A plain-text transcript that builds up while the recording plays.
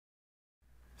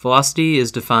Velocity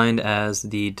is defined as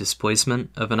the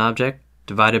displacement of an object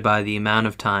divided by the amount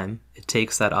of time it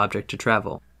takes that object to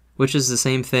travel, which is the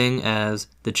same thing as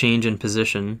the change in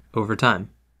position over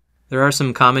time. There are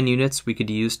some common units we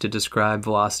could use to describe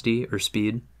velocity or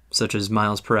speed, such as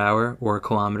miles per hour or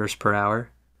kilometers per hour,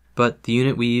 but the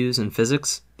unit we use in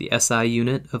physics, the SI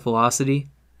unit of velocity,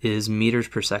 is meters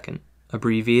per second,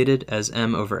 abbreviated as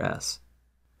m/s.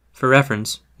 For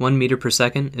reference, 1 meter per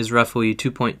second is roughly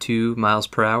 2.2 miles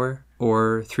per hour,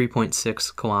 or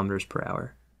 3.6 kilometers per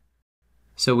hour.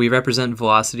 So we represent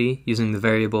velocity using the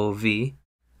variable v,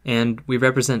 and we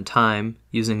represent time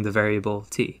using the variable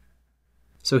t.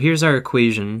 So here's our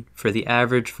equation for the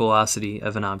average velocity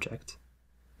of an object.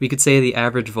 We could say the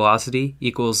average velocity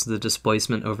equals the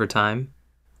displacement over time,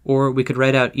 or we could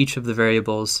write out each of the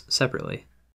variables separately.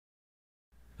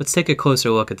 Let's take a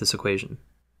closer look at this equation.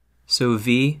 So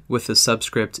v with the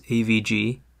subscript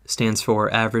avg stands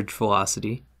for average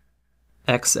velocity,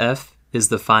 xf is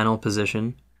the final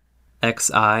position,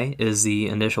 xi is the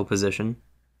initial position,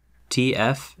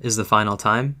 tf is the final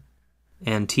time,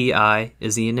 and ti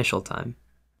is the initial time.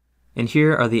 And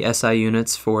here are the SI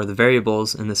units for the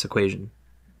variables in this equation.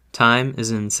 Time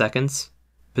is in seconds,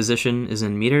 position is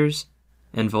in meters,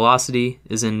 and velocity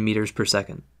is in meters per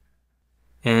second.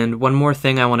 And one more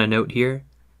thing I want to note here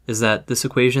is that this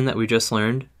equation that we just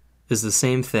learned is the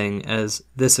same thing as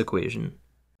this equation.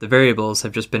 The variables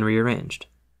have just been rearranged.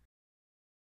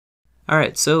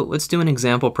 Alright, so let's do an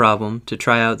example problem to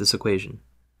try out this equation.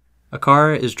 A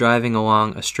car is driving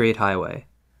along a straight highway.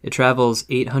 It travels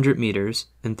 800 meters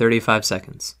in 35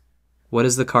 seconds. What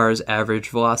is the car's average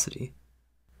velocity?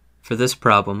 For this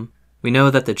problem, we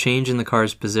know that the change in the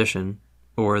car's position,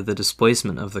 or the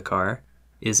displacement of the car,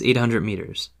 is 800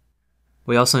 meters.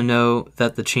 We also know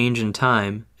that the change in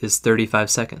time is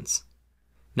 35 seconds.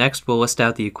 Next, we'll list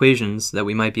out the equations that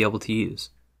we might be able to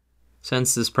use.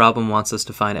 Since this problem wants us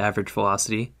to find average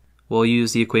velocity, we'll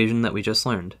use the equation that we just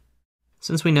learned.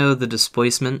 Since we know the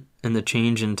displacement and the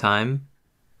change in time,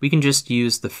 we can just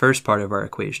use the first part of our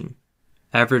equation.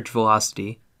 Average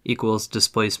velocity equals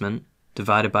displacement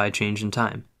divided by change in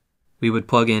time. We would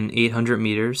plug in 800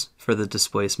 meters for the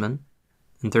displacement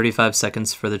and 35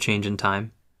 seconds for the change in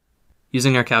time.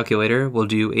 Using our calculator, we'll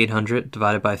do 800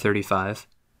 divided by 35,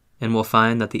 and we'll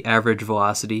find that the average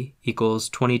velocity equals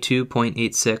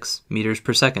 22.86 meters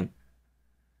per second.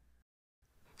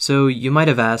 So you might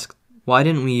have asked, why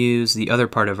didn't we use the other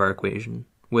part of our equation,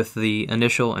 with the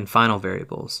initial and final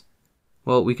variables?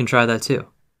 Well, we can try that too.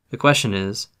 The question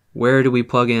is, where do we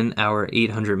plug in our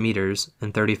 800 meters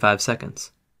in 35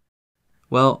 seconds?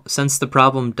 Well, since the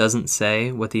problem doesn't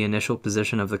say what the initial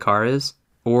position of the car is,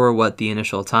 or what the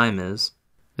initial time is,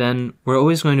 then we're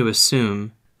always going to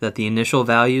assume that the initial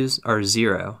values are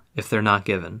 0 if they're not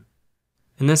given.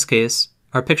 In this case,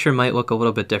 our picture might look a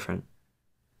little bit different.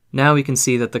 Now we can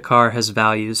see that the car has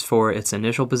values for its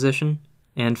initial position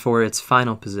and for its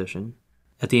final position.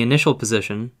 At the initial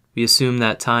position, we assume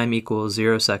that time equals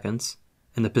 0 seconds,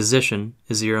 and the position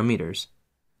is 0 meters.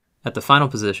 At the final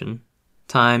position,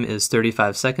 time is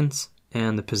 35 seconds,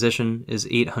 and the position is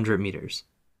 800 meters.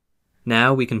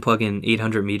 Now we can plug in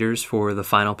 800 meters for the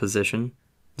final position,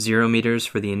 0 meters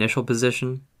for the initial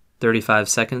position, 35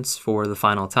 seconds for the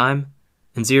final time,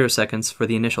 and 0 seconds for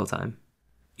the initial time.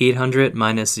 800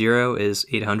 minus 0 is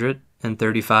 800, and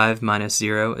 35 minus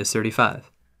 0 is 35.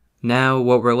 Now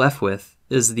what we're left with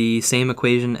is the same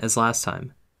equation as last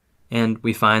time, and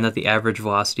we find that the average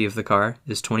velocity of the car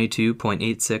is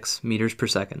 22.86 meters per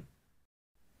second.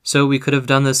 So we could have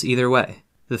done this either way.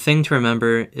 The thing to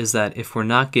remember is that if we're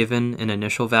not given an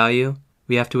initial value,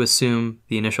 we have to assume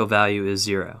the initial value is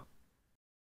 0.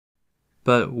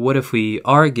 But what if we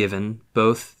are given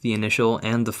both the initial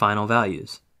and the final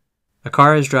values? A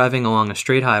car is driving along a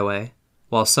straight highway,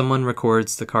 while someone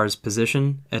records the car's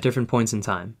position at different points in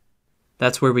time.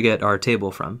 That's where we get our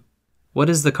table from. What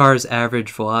is the car's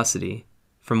average velocity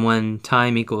from when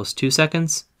time equals 2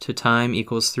 seconds to time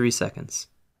equals 3 seconds?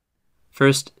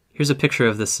 First, here's a picture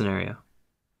of this scenario.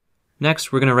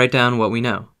 Next, we're going to write down what we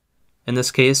know. In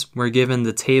this case, we're given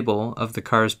the table of the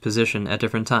car's position at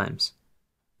different times.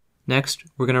 Next,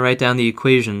 we're going to write down the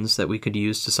equations that we could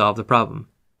use to solve the problem.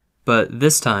 But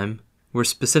this time, we're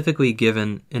specifically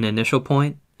given an initial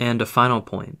point and a final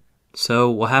point,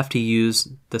 so we'll have to use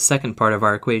the second part of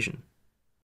our equation.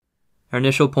 Our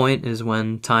initial point is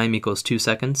when time equals 2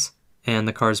 seconds, and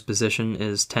the car's position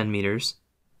is 10 meters,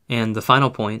 and the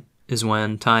final point is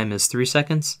when time is 3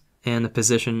 seconds, and the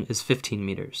position is 15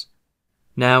 meters.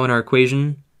 Now in our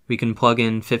equation, we can plug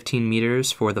in 15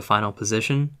 meters for the final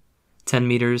position, 10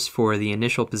 meters for the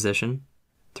initial position,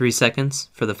 3 seconds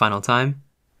for the final time,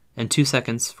 and 2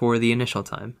 seconds for the initial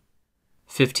time.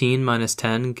 15 minus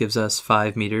 10 gives us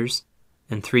 5 meters,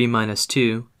 and 3 minus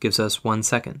 2 gives us 1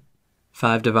 second.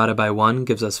 5 divided by 1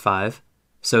 gives us 5,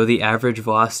 so the average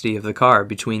velocity of the car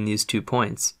between these 2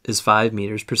 points is 5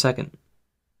 meters per second.